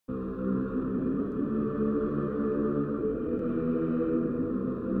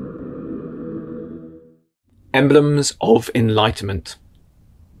Emblems of Enlightenment.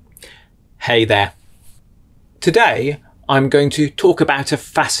 Hey there. Today I'm going to talk about a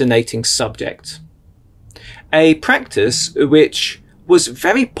fascinating subject. A practice which was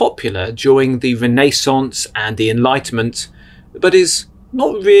very popular during the Renaissance and the Enlightenment, but is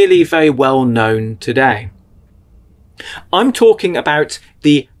not really very well known today. I'm talking about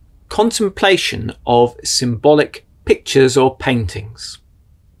the contemplation of symbolic pictures or paintings.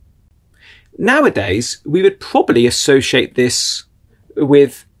 Nowadays, we would probably associate this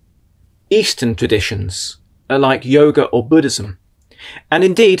with Eastern traditions, like yoga or Buddhism. And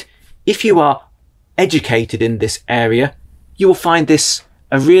indeed, if you are educated in this area, you will find this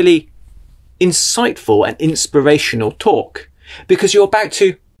a really insightful and inspirational talk, because you're about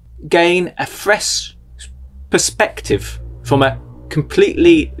to gain a fresh perspective from a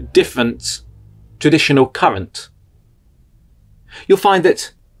completely different traditional current. You'll find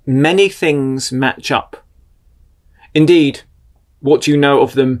that many things match up. Indeed, what you know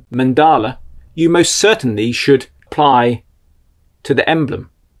of the mandala, you most certainly should apply to the emblem.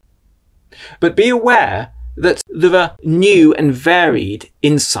 But be aware that there are new and varied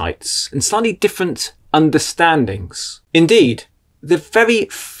insights and slightly different understandings. Indeed, the very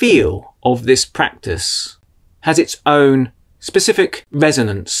feel of this practice has its own specific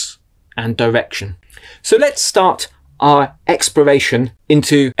resonance and direction. So let's start our exploration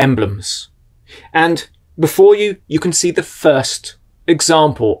into emblems. And before you can see the first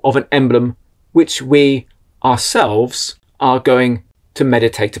example of an emblem which we ourselves are going to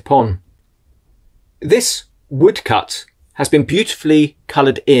meditate upon. This woodcut has been beautifully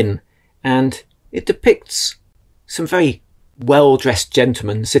coloured in, and it depicts some very well-dressed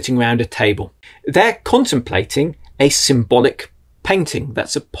gentlemen sitting round a table. They're contemplating a symbolic painting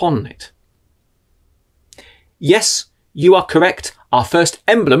that's upon it. Yes, you are correct. Our first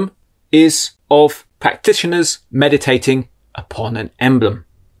emblem is of practitioners meditating upon an emblem.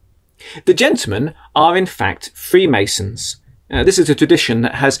 The gentlemen are in fact Freemasons. This is a tradition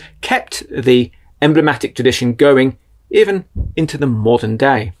that has kept the emblematic tradition going even into the modern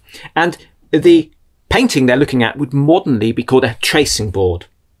day. And the painting they're looking at would modernly be called a tracing board.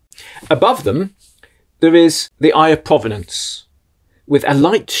 Above them, there is the Eye of Providence, with a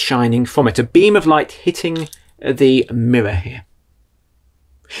light shining from it, a beam of light hitting the mirror here.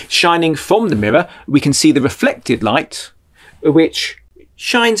 Shining from the mirror, we can see the reflected light, which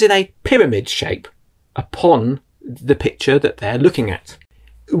shines in a pyramid shape upon the picture that they're looking at.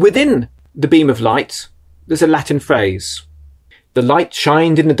 Within the beam of light, there's a Latin phrase, "The light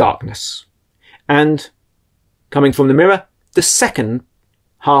shined in the darkness." And coming from the mirror, the second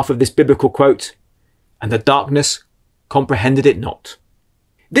half of this biblical quote, "And the darkness comprehended it not."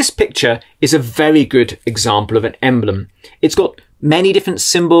 This picture is a very good example of an emblem. It's got many different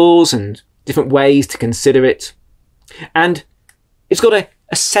symbols and different ways to consider it. And it's got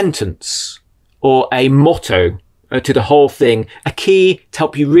a sentence or a motto to the whole thing, a key to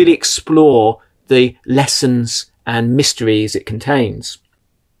help you really explore the lessons and mysteries it contains.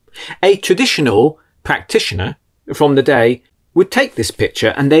 A traditional practitioner from the day would take this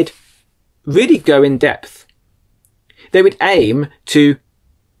picture and they'd really go in depth. They would aim to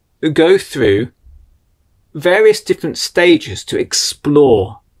go through various different stages to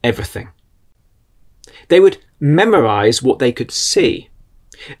explore everything. They would memorize what they could see.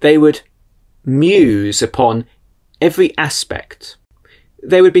 They would muse upon every aspect.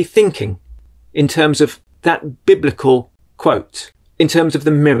 They would be thinking in terms of that biblical quote, in terms of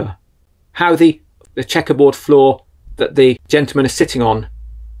the mirror, how the checkerboard floor that the gentleman is sitting on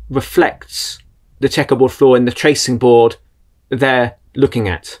reflects the checkerboard floor in the tracing board they're looking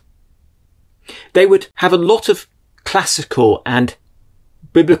at. They would have a lot of classical and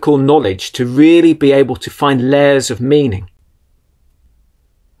biblical knowledge to really be able to find layers of meaning.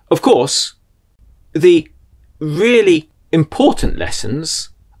 Of course, the really important lessons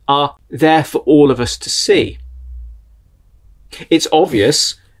are there for all of us to see. It's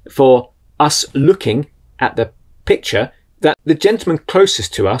obvious for us looking at the picture that the gentleman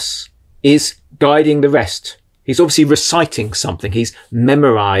closest to us is guiding the rest. He's obviously reciting something. He's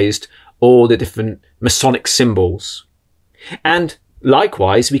memorized all the different Masonic symbols. And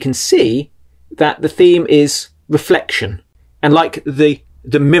likewise, we can see that the theme is reflection. And like the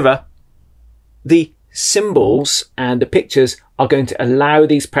mirror, the symbols and the pictures are going to allow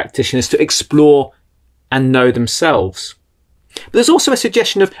these practitioners to explore and know themselves. But there's also a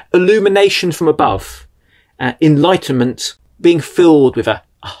suggestion of illumination from above, enlightenment, being filled with a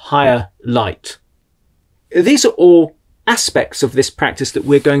higher light. These are all aspects of this practice that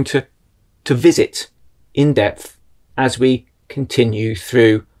we're going to visit in depth as we continue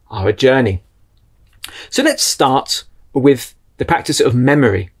through our journey. So let's start with the practice of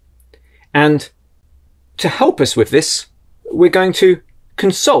memory. And to help us with this, we're going to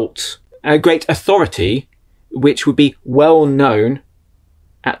consult a great authority which would be well known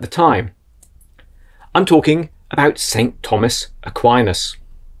at the time. I'm talking about St. Thomas Aquinas.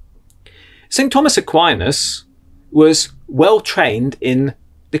 St. Thomas Aquinas was well trained in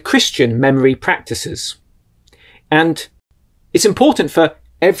the Christian memory practices. And it's important for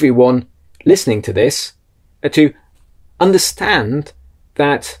everyone listening to this to understand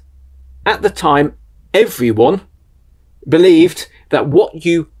that at the time, everyone believed that what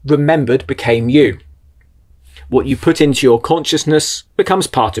you remembered became you. What you put into your consciousness becomes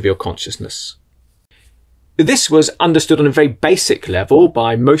part of your consciousness. This was understood on a very basic level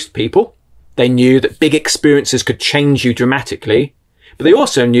by most people. They knew that big experiences could change you dramatically, but they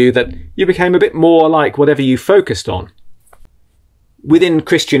also knew that you became a bit more like whatever you focused on. Within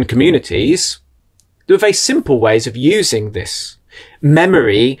Christian communities, there were very simple ways of using this.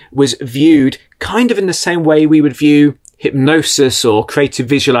 Memory was viewed kind of in the same way we would view hypnosis or creative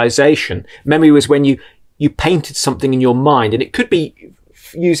visualization. Memory was when you painted something in your mind, and it could be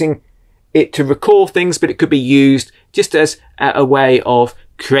using it to recall things, but it could be used just as a way of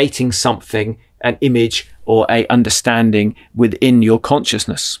creating something, an image or a understanding within your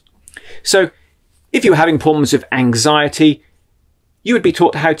consciousness. So if you were having problems with anxiety, you would be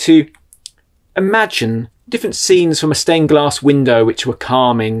taught how to imagine different scenes from a stained glass window which were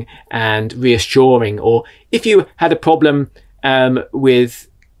calming and reassuring. Or if you had a problem with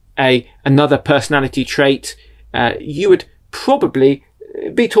another personality trait, you would probably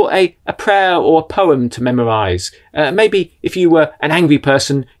be taught a prayer or a poem to memorize. Maybe if you were an angry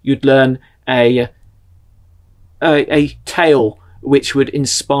person, you'd learn a tale which would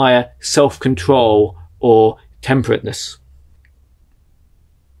inspire self-control or temperateness.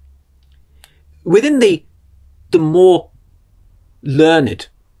 Within the more learned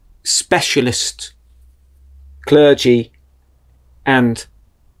specialist clergy and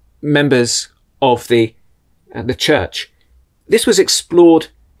members of the church, this was explored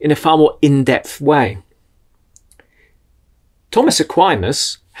in a far more in-depth way. Thomas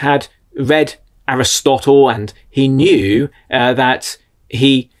Aquinas had read Aristotle, and he knew that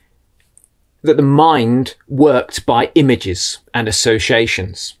the mind worked by images and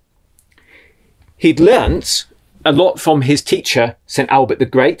associations. He'd learnt a lot from his teacher, St. Albert the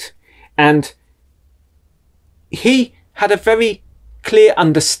Great, and he had a very clear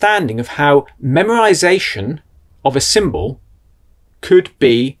understanding of how memorization of a symbol could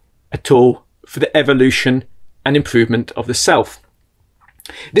be a tool for the evolution and improvement of the self.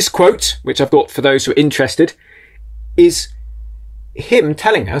 This quote, which I've got for those who are interested, is him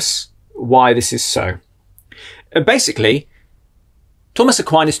telling us why this is so. Basically, Thomas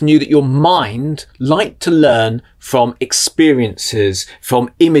Aquinas knew that your mind liked to learn from experiences, from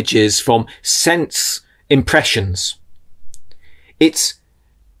images, from sense impressions. It's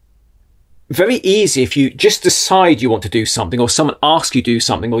very easy if you just decide you want to do something, or someone asks you to do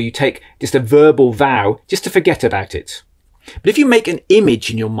something, or you take just a verbal vow, just to forget about it. But if you make an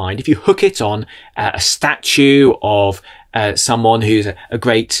image in your mind, if you hook it on a statue of someone who's a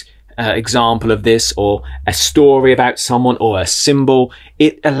great example of this, or a story about someone, or a symbol,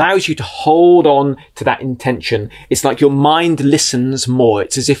 it allows you to hold on to that intention. It's like your mind listens more.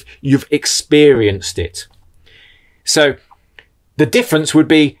 It's as if you've experienced it. So the difference would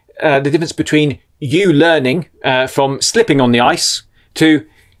be the difference between you learning from slipping on the ice to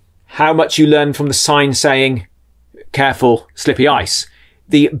how much you learn from the sign saying, careful, slippy ice.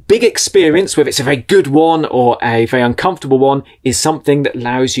 The big experience, whether it's a very good one or a very uncomfortable one, is something that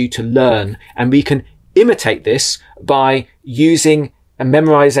allows you to learn. And we can imitate this by using a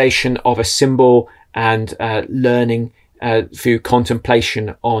memorization of a symbol and learning through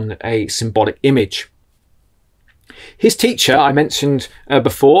contemplation on a symbolic image. His teacher, I mentioned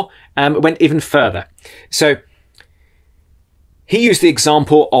before, went even further. So he used the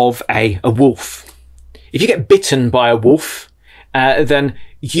example of a wolf. If you get bitten by a wolf, then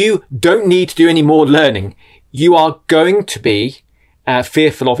you don't need to do any more learning. You are going to be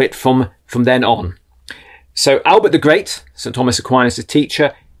fearful of it from then on. So Albert the Great, St. Thomas Aquinas'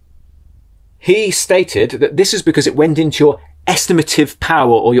 teacher, he stated that this is because it went into your estimative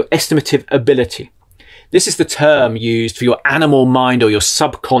power or your estimative ability. This is the term used for your animal mind or your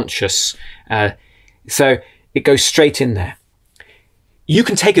subconscious. So it goes straight in there. you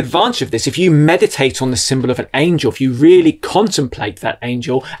can take advantage of this if you meditate on the symbol of an angel, if you really contemplate that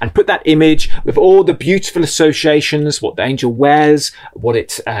angel and put that image with all the beautiful associations, what the angel wears, what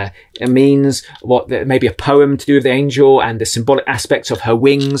it means, what maybe a poem to do with the angel and the symbolic aspects of her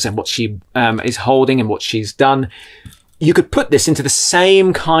wings and what she is holding and what she's done. You could put this into the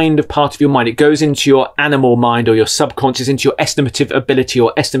same kind of part of your mind. It goes into your animal mind or your subconscious, into your estimative ability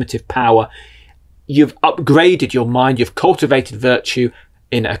or estimative power. You've upgraded your mind. You've cultivated virtue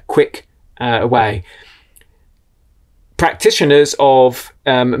in a quick way. Practitioners of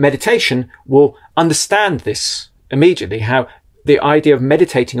meditation will understand this immediately, how the idea of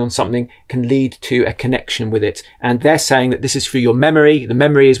meditating on something can lead to a connection with it. And they're saying that this is through your memory. The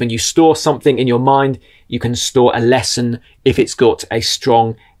memory is when you store something in your mind, you can store a lesson if it's got a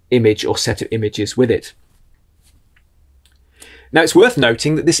strong image or set of images with it. Now, it's worth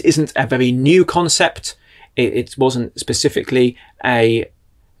noting that this isn't a very new concept. It wasn't specifically a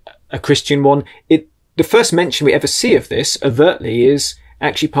Christian one. The first mention we ever see of this overtly is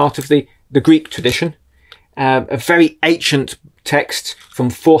actually part of the Greek tradition. A very ancient text from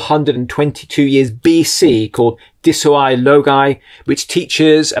 422 years BC called Dissoi Logai, which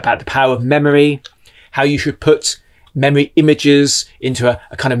teaches about the power of memory, how you should put memory images into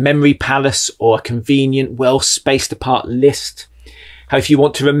a kind of memory palace or a convenient, well spaced apart list. How if you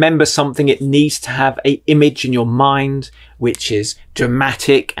want to remember something, it needs to have an image in your mind, which is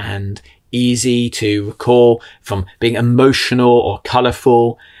dramatic and easy to recall from being emotional or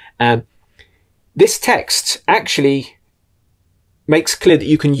colourful. This text actually makes clear that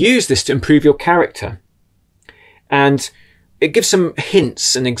you can use this to improve your character. And it gives some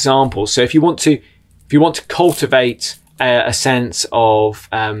hints and examples. So if you want to cultivate a sense of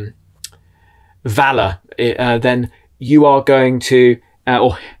valor, then you are going to,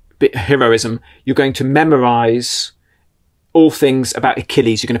 or heroism, you're going to memorize all things about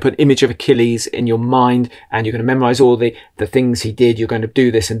Achilles. You're going to put an image of Achilles in your mind and you're going to memorize all the things he did. You're going to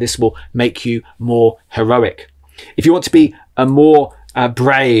do this and this will make you more heroic. If you want to be a more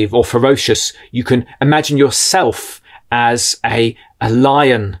brave or ferocious, you can imagine yourself as a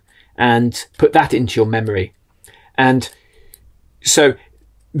lion and put that into your memory. And so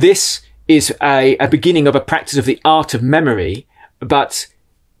this is a beginning of a practice of the art of memory, but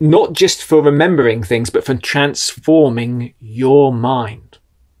not just for remembering things, but for transforming your mind.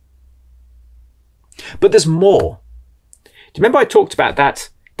 But there's more. Do you remember I talked about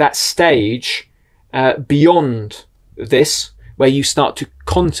that stage beyond this, where you start to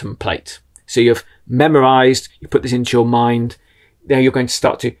contemplate? So you've memorized, you put this into your mind, now you're going to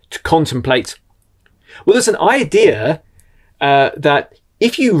start to contemplate. Well, there's an idea that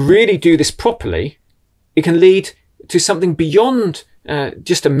if you really do this properly, it can lead to something beyond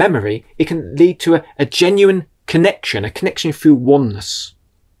just a memory. It can lead to a genuine connection, a connection through oneness.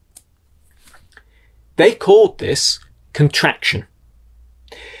 They called this contraction.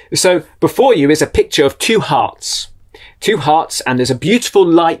 So before you is a picture of two hearts, and there's a beautiful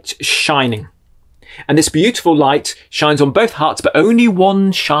light shining. And this beautiful light shines on both hearts, but only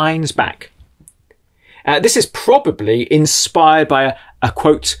one shines back. This is probably inspired by a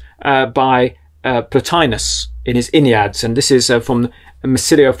quote by Plotinus in his Enneads, and this is from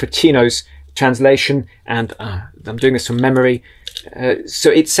Marsilio Ficino's translation, and I'm doing this from memory. So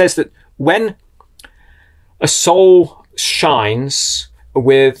it says that when a soul shines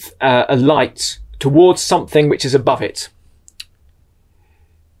with a light towards something which is above it,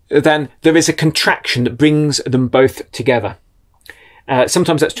 then there is a contraction that brings them both together.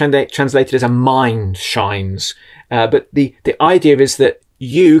 Sometimes that's translated as a mind shines, but the idea is that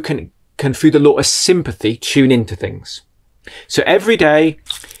you can through the law of sympathy tune into things. So every day,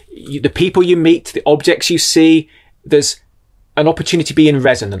 the people you meet, the objects you see, there's an opportunity to be in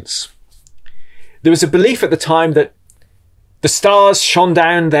resonance. There was a belief at the time that the stars shone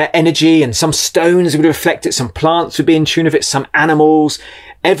down their energy and some stones would reflect it, some plants would be in tune with it, some animals.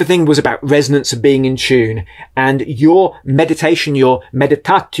 Everything was about resonance of being in tune. And your meditation, your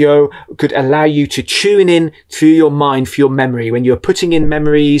meditatio, could allow you to tune in through your mind, for your memory. When you're putting in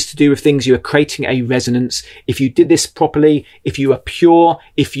memories to do with things, you are creating a resonance. If you did this properly, if you were pure,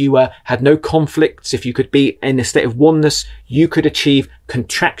 if you had no conflicts, if you could be in a state of oneness, you could achieve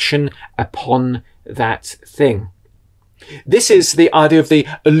contraction upon that thing. This is the idea of the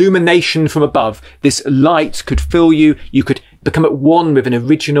illumination from above. This light could fill you. You could become at one with an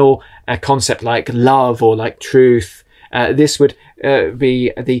original concept like love or like truth. This would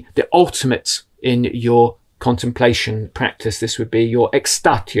be the ultimate in your contemplation practice. This would be your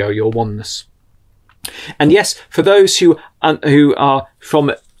extatio, your oneness. And yes, for those who are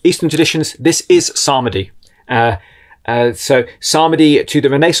from Eastern traditions, this is samadhi. So samadhi to the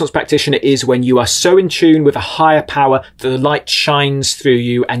Renaissance practitioner is when you are so in tune with a higher power that the light shines through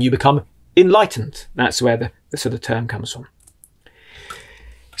you and you become enlightened. That's where the sort of term comes from.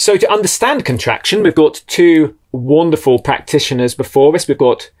 So to understand contraction, we've got two wonderful practitioners before us. We've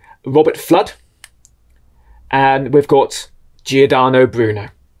got Robert Fludd and we've got Giordano Bruno.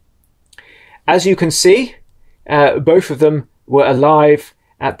 As you can see, both of them were alive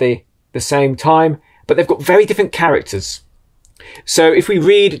at the same time, but they've got very different characters. So if we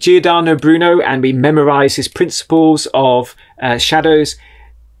read Giordano Bruno and we memorize his principles of shadows,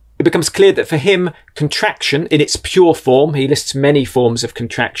 it becomes clear that for him, contraction in its pure form, he lists many forms of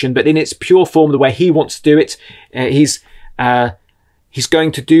contraction, but in its pure form, the way he wants to do it, he's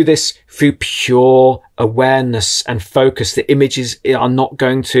going to do this through pure awareness and focus. The images are not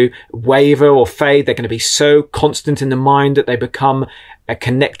going to waver or fade. They're going to be so constant in the mind that they become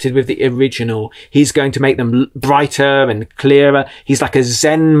connected with the original. He's going to make them brighter and clearer. He's like a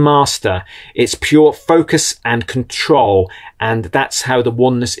Zen master. It's pure focus and control, and that's how the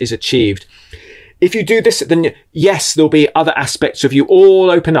oneness is achieved. If you do this, then yes, there'll be other aspects of you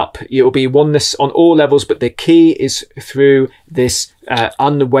all open up. It'll be oneness on all levels, but the key is through this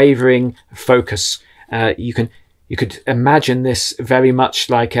unwavering focus. You could imagine this very much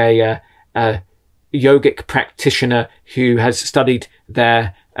like a yogic practitioner who has studied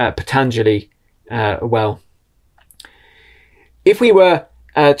their Patanjali well. If we were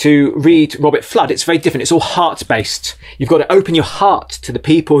to read Robert Fludd, it's very different. It's all heart-based. You've got to open your heart to the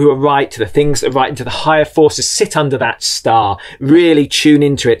people who are right, to the things that are right, and to the higher forces. Sit under that star. Really tune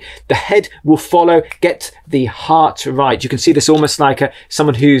into it. The head will follow. Get the heart right. You can see this almost like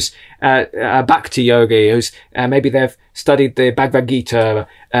someone who's a Bhakti yogi, who's maybe they've studied the Bhagavad Gita,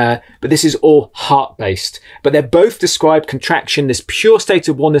 but this is all heart-based. But they both describe contraction. This pure state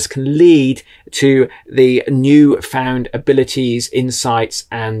of oneness can lead to the new-found abilities, insights,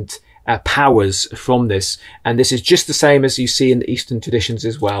 and powers from this. And this is just the same as you see in the Eastern traditions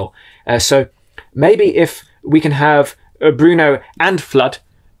as well. So maybe if we can have Bruno and Fludd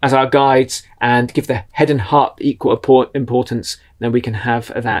as our guides and give the head and heart equal importance, then we can have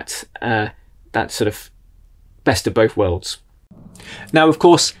that sort of best of both worlds. Now, of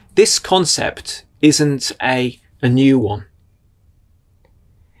course, this concept isn't a new one.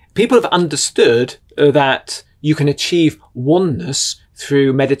 People have understood that you can achieve oneness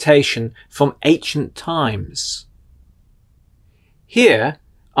through meditation from ancient times. Here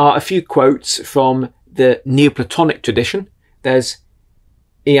are a few quotes from the Neoplatonic tradition. There's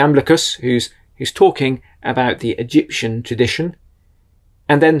Iamblichus, who's talking about the Egyptian tradition.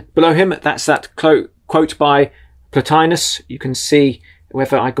 And then below him, that's that quote by Plotinus. You can see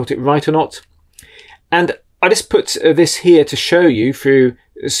whether I got it right or not. And I just put this here to show you through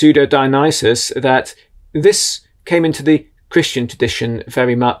Pseudo-Dionysius that this came into the Christian tradition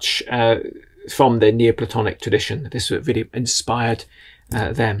very much from the Neoplatonic tradition. This really inspired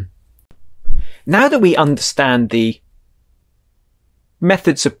them. Now that we understand the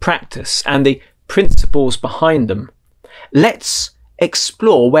methods of practice and the principles behind them, let's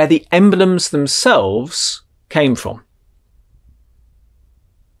explore where the emblems themselves came from.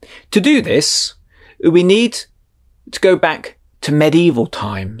 To do this, we need to go back to medieval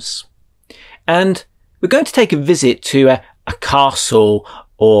times. And we're going to take a visit to a castle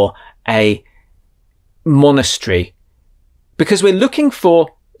or a monastery because we're looking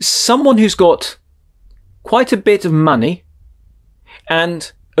for someone who's got quite a bit of money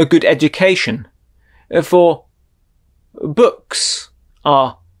and a good education. For books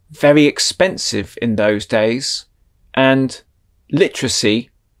are very expensive in those days and literacy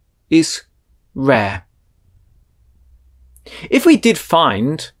is rare. If we did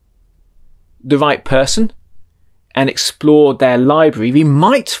find the right person and explored their library, we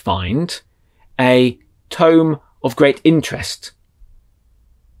might find a tome of great interest.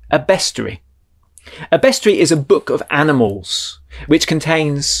 A bestiary. A bestiary is a book of animals which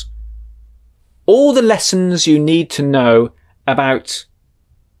contains all the lessons you need to know about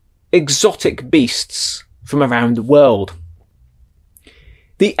exotic beasts from around the world.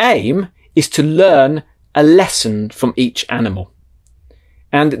 The aim is to learn a lesson from each animal.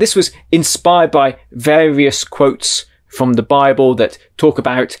 And this was inspired by various quotes from the Bible that talk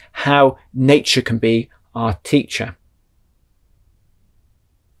about how nature can be our teacher.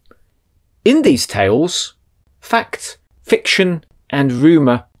 In these tales, fact, fiction, and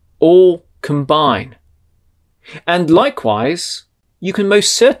rumour all combine. And likewise, you can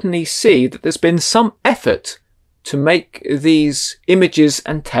most certainly see that there's been some effort to make these images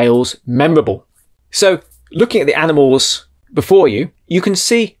and tales memorable. So, looking at the animals before you, you can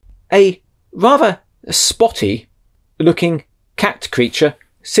see a rather spotty looking cat creature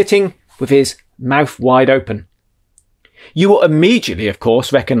sitting with his mouth wide open. You will immediately, of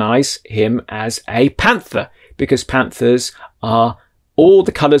course, recognise him as a panther, because panthers are all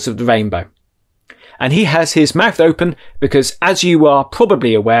the colours of the rainbow. And he has his mouth open because, as you are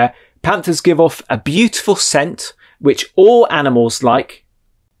probably aware, panthers give off a beautiful scent which all animals like,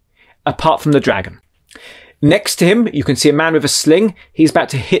 apart from the dragon. Next to him, you can see a man with a sling. He's about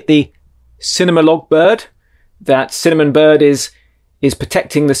to hit the cinnamon log bird. That cinnamon bird is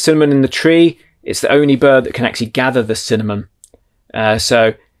protecting the cinnamon in the tree. It's the only bird that can actually gather the cinnamon.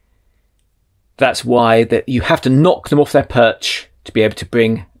 So that's why that you have to knock them off their perch to be able to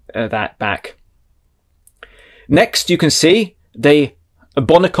bring that back. Next, you can see the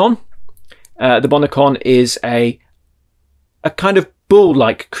bonacon. The bonacon is a kind of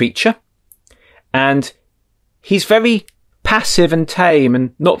bull-like creature, and he's very passive and tame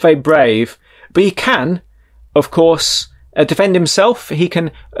and not very brave, but he can, of course, defend himself. He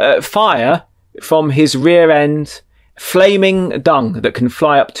can fire from his rear end flaming dung that can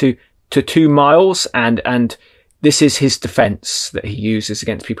fly up to 2 miles, and this is his defense that he uses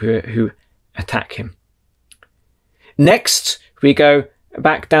against people who attack him. Next, we go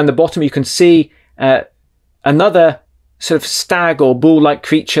back down the bottom. You can see another sort of stag or bull-like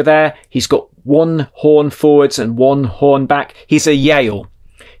creature there. He's got 1 horn forwards and 1 horn back. He's a Yale.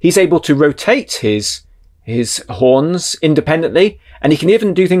 He's able to rotate his horns independently, and he can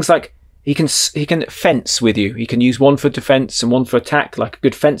even do things like he can fence with you. He can use 1 for defense and 1 for attack, like a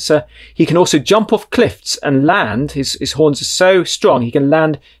good fencer. He can also jump off cliffs and land. His horns are so strong he can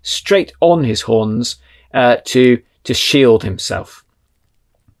land straight on his horns to shield himself.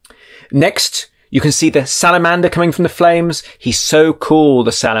 Next, you can see the salamander coming from the flames. He's so cool,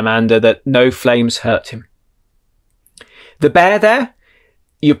 the salamander, that no flames hurt him. The bear there,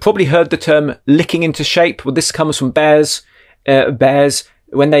 you've probably heard the term licking into shape. Well, this comes from bears. Bears,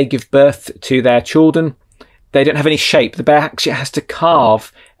 when they give birth to their children, they don't have any shape. The bear actually has to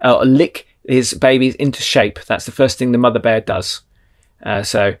carve or lick his babies into shape. That's the first thing the mother bear does.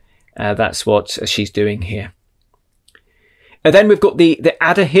 So that's what she's doing here. And then we've got the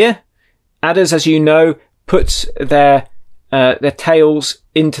adder here. Adders, as you know, put their tails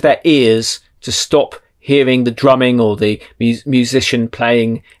into their ears to stop hearing the drumming or the musician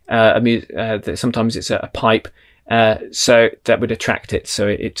playing. Sometimes it's a pipe, so that would attract it. So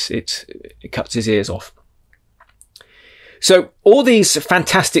it cuts his ears off. So all these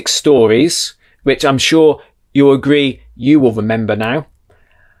fantastic stories, which I'm sure you'll agree you will remember now,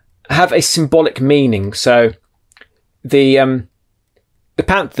 have a symbolic meaning. So the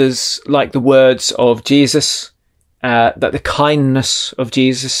panthers, like the words of Jesus, that the kindness of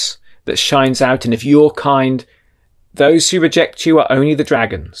Jesus that shines out, and if you're kind, those who reject you are only the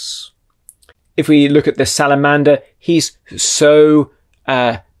dragons. If we look at the salamander, he's so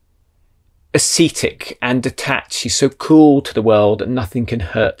ascetic and detached. He's so cool to the world that nothing can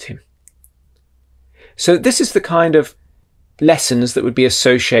hurt him. So this is the kind of lessons that would be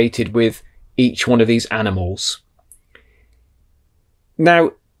associated with each one of these animals.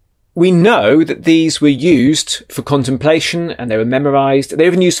 Now, we know that these were used for contemplation and they were memorised. They were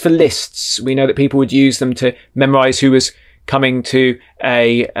even used for lists. We know that people would use them to memorise who was coming to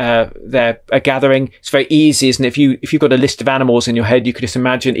a gathering. It's very easy, isn't it? If you've got a list of animals in your head, you could just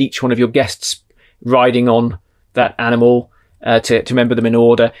imagine each one of your guests riding on that animal to remember them in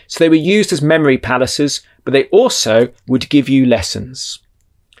order. So they were used as memory palaces, but they also would give you lessons.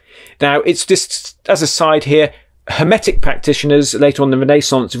 Now, it's just as a side here, Hermetic practitioners later on in the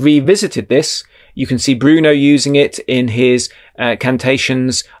Renaissance revisited this. You can see Bruno using it in his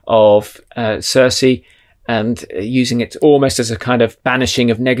cantations of Circe, and using it almost as a kind of banishing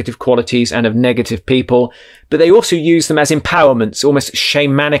of negative qualities and of negative people. But they also use them as empowerments, almost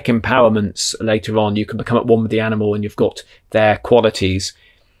shamanic empowerments later on. You can become at one with the animal and you've got their qualities.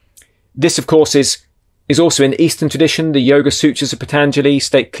 This, of course, is also in the Eastern tradition. The Yoga Sutras of Patanjali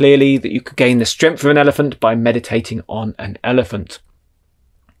state clearly that you could gain the strength of an elephant by meditating on an elephant.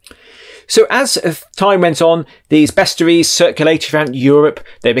 So as time went on, these bestiaries circulated around Europe.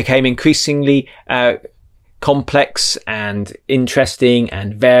 They became increasingly complex and interesting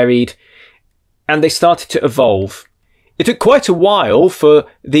and varied, and they started to evolve. It took quite a while for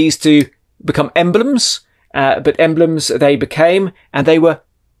these to become emblems, but emblems they became, and they were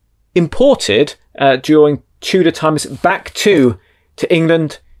imported during Tudor times back to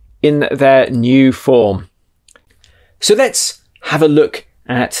England in their new form. So let's have a look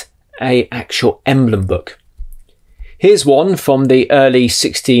at an actual emblem book. Here's one from the early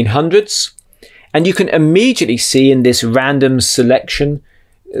 1600s, and you can immediately see in this random selection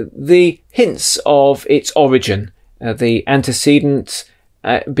the hints of its origin. the antecedent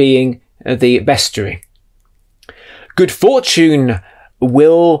being the bestiary. Good fortune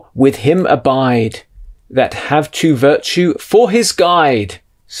will with him abide, that have true virtue for his guide,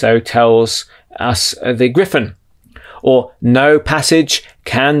 so tells us the Griffin. Or no passage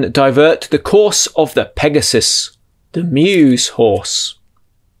can divert the course of the Pegasus, the Muse horse.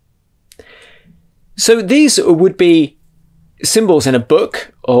 So these would be symbols in a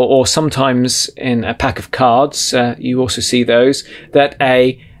book, or sometimes in a pack of cards. You also see those that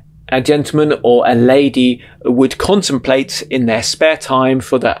a gentleman or a lady would contemplate in their spare time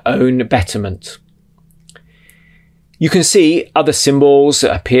for their own betterment. You can see other symbols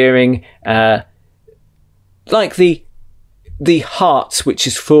appearing, like the heart, which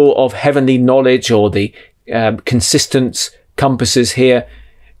is full of heavenly knowledge, or the consistent compasses here,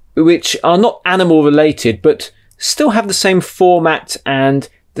 which are not animal related, but still have the same format and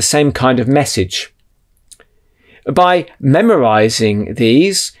the same kind of message. By memorizing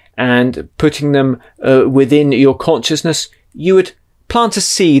these and putting them within your consciousness, you would plant a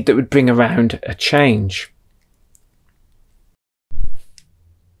seed that would bring around a change.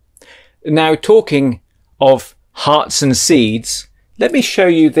 Now, talking of hearts and seeds, let me show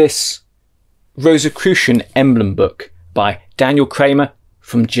you this Rosicrucian emblem book by Daniel Kramer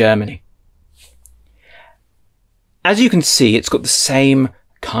from Germany. As you can see, it's got the same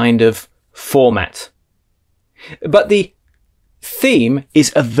kind of format, but the theme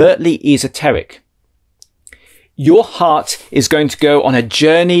is overtly esoteric. Your heart is going to go on a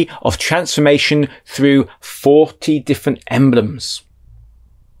journey of transformation through 40 different emblems.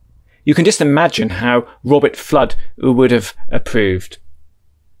 You can just imagine how Robert Fludd would have approved.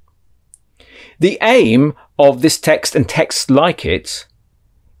 The aim of this text and texts like it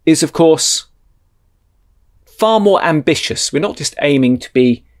is, of course, far more ambitious. We're not just aiming to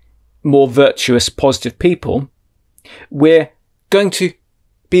be more virtuous, positive people. We're going to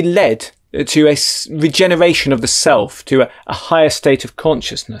be led to a regeneration of the self, to a higher state of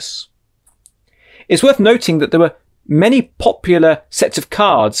consciousness. It's worth noting that there were many popular sets of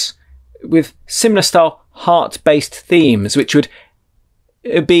cards with similar style heart-based themes, which would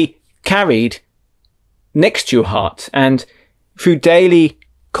be carried next to your heart, and through daily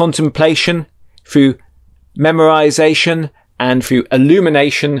contemplation, through memorization, and through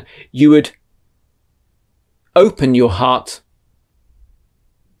illumination, you would open your heart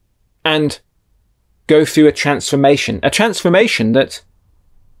and go through a transformation that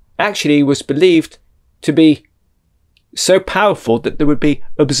actually was believed to be so powerful that there would be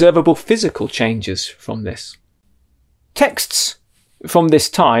observable physical changes from this. Texts from this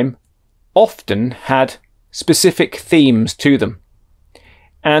time often had specific themes to them.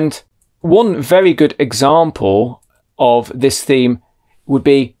 And one very good example of this theme would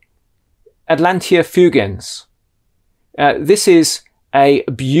be Atlantia Fugens. This is a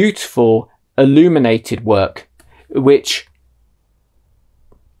beautiful illuminated work which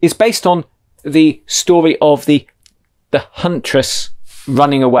is based on the story of the huntress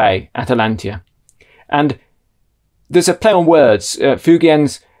running away at Atlantia. And there's a play on words,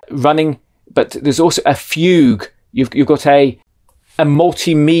 Fugens, running, but there's also a fugue. You've got a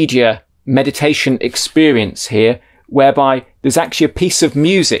multimedia meditation experience here, whereby there's actually a piece of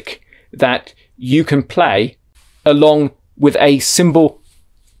music that you can play along with a symbol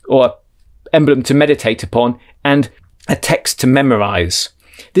or emblem to meditate upon and a text to memorize.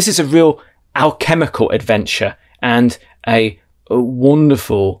 This is a real alchemical adventure and a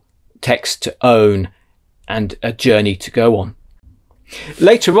wonderful text to own and a journey to go on.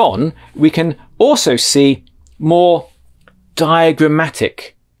 Later on, we can also see more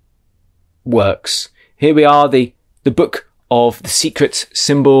diagrammatic works. Here we are, the book of the secret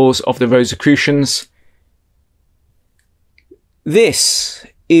symbols of the Rosicrucians. This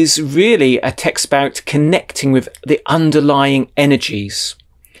is really a text about connecting with the underlying energies.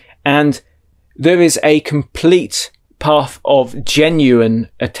 And there is a complete path of genuine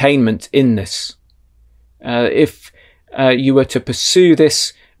attainment in this. If you were to pursue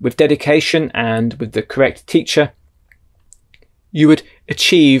this with dedication and with the correct teacher, you would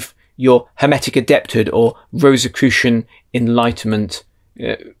achieve your Hermetic Adepthood or Rosicrucian Enlightenment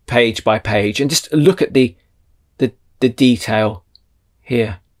page by page. And just look at the detail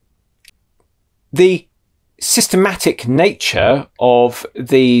here. The systematic nature of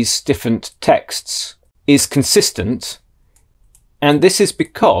these different texts is consistent, and this is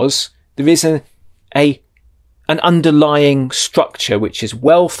because there is an underlying structure which is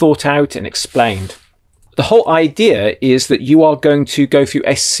well thought out and explained. The whole idea is that you are going to go through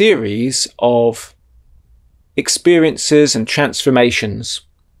a series of experiences and transformations.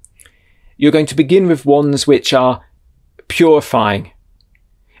 You're going to begin with ones which are purifying,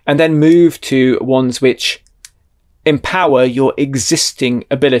 and then move to ones which empower your existing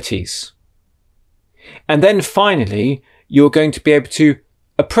abilities. And then finally, you're going to be able to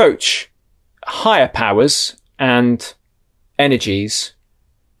approach higher powers and energies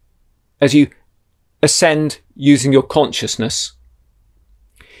as you ascend using your consciousness.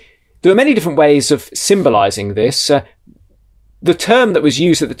 There are many different ways of symbolizing this. The term that was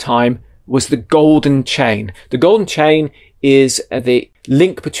used at the time was the golden chain. The golden chain is the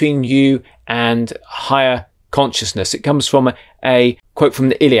link between you and higher consciousness. It comes from a quote from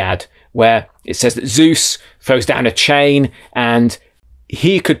the Iliad, where it says that Zeus throws down a chain and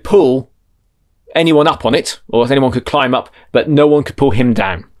he could pull anyone up on it, or anyone could climb up, but no one could pull him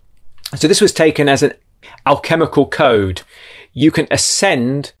down. So this was taken as an alchemical code. You can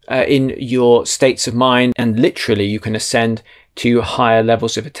ascend in your states of mind, and literally you can ascend to higher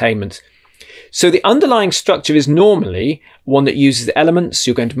levels of attainment. So the underlying structure is normally one that uses the elements.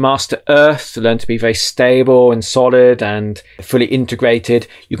 You're going to master earth to learn to be very stable and solid and fully integrated.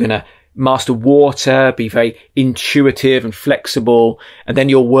 You're going to master water, be very intuitive and flexible. And then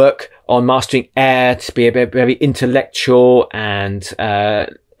you'll work on mastering air to be a bit very intellectual and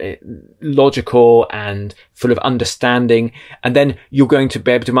logical and full of understanding. And then you're going to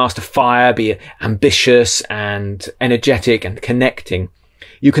be able to master fire, be ambitious and energetic and connecting.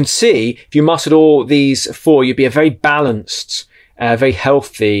 You can see if you mastered all these four, you'd be a very balanced, very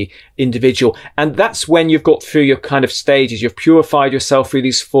healthy individual. And that's when you've got through your kind of stages. You've purified yourself through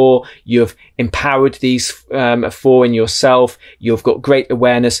these four. You've empowered these four in yourself. You've got great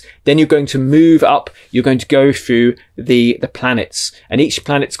awareness. Then you're going to move up. You're going to go through the planets, and each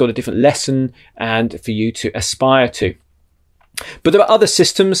planet's got a different lesson and for you to aspire to. But there are other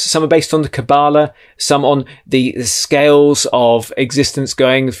systems. Some are based on the Kabbalah, some on the scales of existence,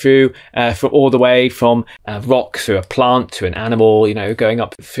 going through from all the way from a rock through a plant to an animal, going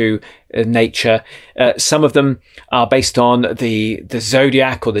up through nature. Some of them are based on the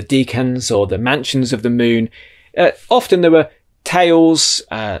zodiac or the decans or the mansions of the moon. Often there were tales,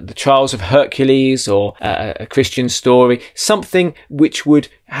 the trials of Hercules, or a Christian story, something which would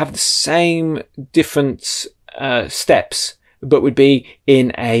have the same different steps, but would be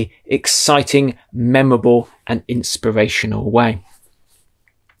in a exciting, memorable and inspirational way.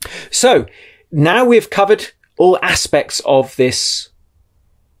 So now we've covered all aspects of this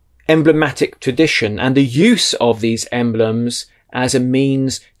emblematic tradition and the use of these emblems as a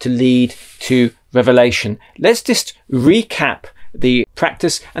means to lead to revelation. Let's just recap the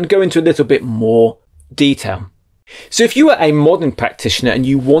practice and go into a little bit more detail. So if you were a modern practitioner and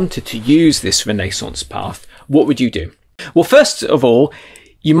you wanted to use this Renaissance path, what would you do? Well, first of all,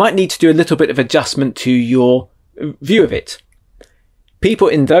 you might need to do a little bit of adjustment to your view of it. People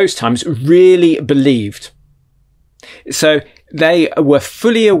in those times really believed. So they were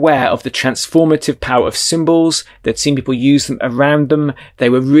fully aware of the transformative power of symbols. They'd seen people use them around them. They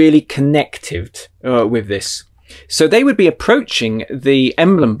were really connected with this. So they would be approaching the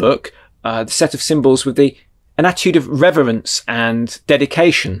emblem book, the set of symbols, with an attitude of reverence and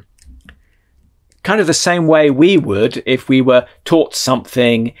dedication. Kind of the same way we would if we were taught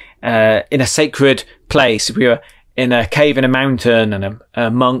something in a sacred place. If we were in a cave in a mountain and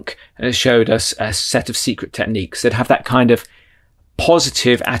a monk showed us a set of secret techniques, they'd have that kind of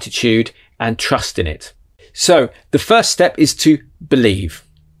positive attitude and trust in it. So the first step is to believe.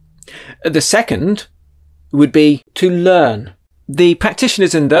 The second would be to learn. The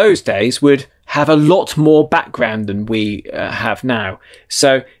practitioners in those days would have a lot more background than we have now.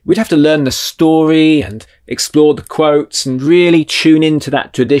 So we'd have to learn the story and explore the quotes and really tune into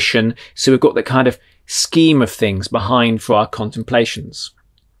that tradition, so we've got the kind of scheme of things behind for our contemplations.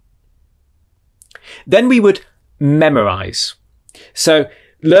 Then we would memorize. So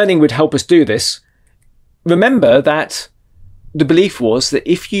learning would help us do this. Remember that the belief was that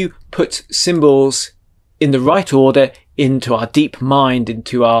if you put symbols in the right order into our deep mind,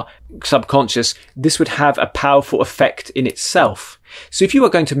 into our subconscious, this would have a powerful effect in itself. So if you are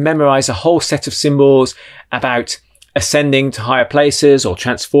going to memorize a whole set of symbols about ascending to higher places or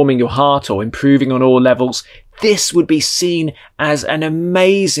transforming your heart or improving on all levels, this would be seen as an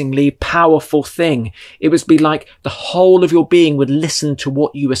amazingly powerful thing. It would be like the whole of your being would listen to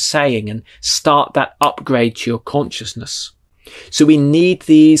what you were saying and start that upgrade to your consciousness. So we need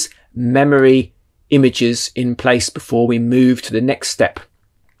these memory images in place before we move to the next step,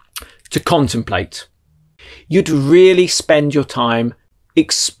 to contemplate. You'd really spend your time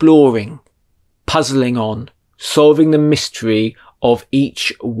exploring, puzzling on, solving the mystery of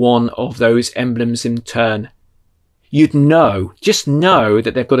each one of those emblems in turn. you'd just know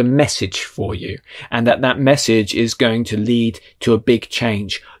that they've got a message for you, and that message is going to lead to a big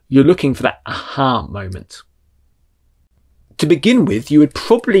change. You're looking for that aha moment. To begin with, you would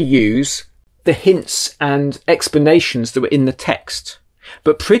probably use the hints and explanations that were in the text.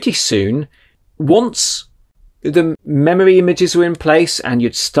 But pretty soon, once the memory images were in place and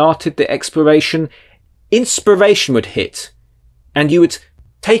you'd started the exploration, inspiration would hit, and you would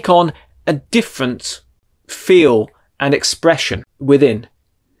take on a different feel and expression within.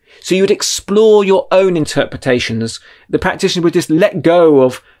 So you would explore your own interpretations. The practitioner would just let go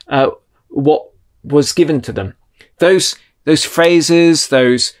of what was given to them. Those phrases,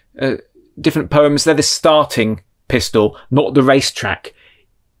 those different poems, they're the starting pistol, not the racetrack.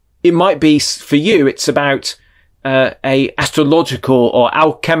 It might be, for you, it's about a astrological or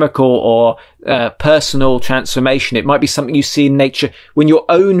alchemical or personal transformation. It might be something you see in nature. When your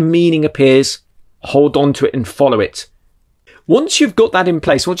own meaning appears, hold on to it and follow it. Once you've got that in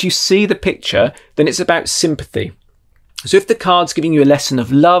place, once you see the picture, then it's about sympathy. So if the card's giving you a lesson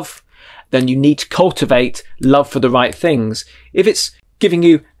of love, then you need to cultivate love for the right things. If it's giving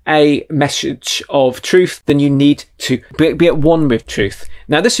you a message of truth, then you need to be at one with truth.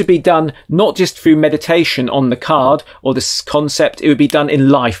 Now, this would be done not just through meditation on the card or this concept, it would be done in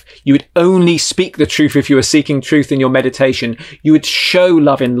life. You would only speak the truth if you were seeking truth in your meditation. You would show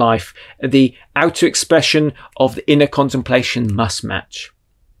love in life. The outer expression of the inner contemplation must match.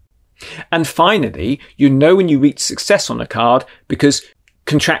 And finally, you know when you reach success on a card because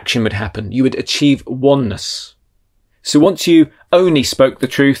contraction would happen. You would achieve oneness. So once you only spoke the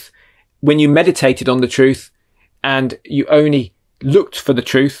truth, when you meditated on the truth and you only looked for the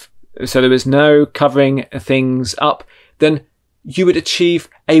truth, so there was no covering things up, then you would achieve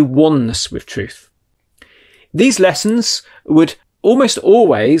a oneness with truth. These lessons would almost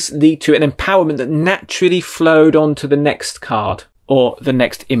always lead to an empowerment that naturally flowed onto the next card or the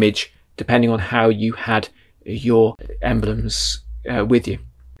next image, depending on how you had your emblems with you.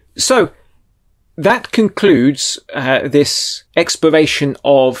 So that concludes this exploration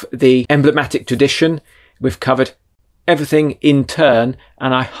of the emblematic tradition. We've covered everything in turn,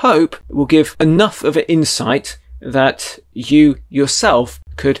 and I hope it will give enough of an insight that you yourself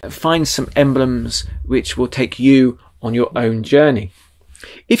could find some emblems which will take you on your own journey.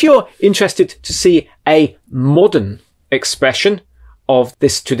 If you're interested to see a modern expression of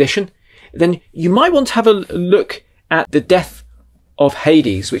this tradition, then you might want to have a look at the Death of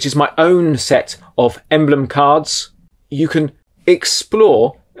Hades, which is my own set of emblem cards. You can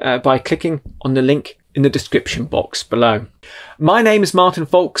explore by clicking on the link in the description box below. My name is Martin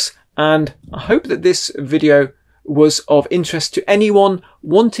Folks, and I hope that this video was of interest to anyone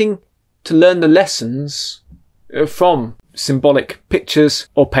wanting to learn the lessons from symbolic pictures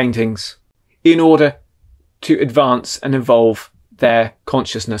or paintings in order to advance and evolve their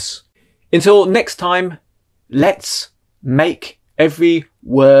consciousness. Until next time, let's make every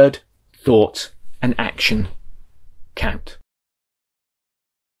word, thought, and action count.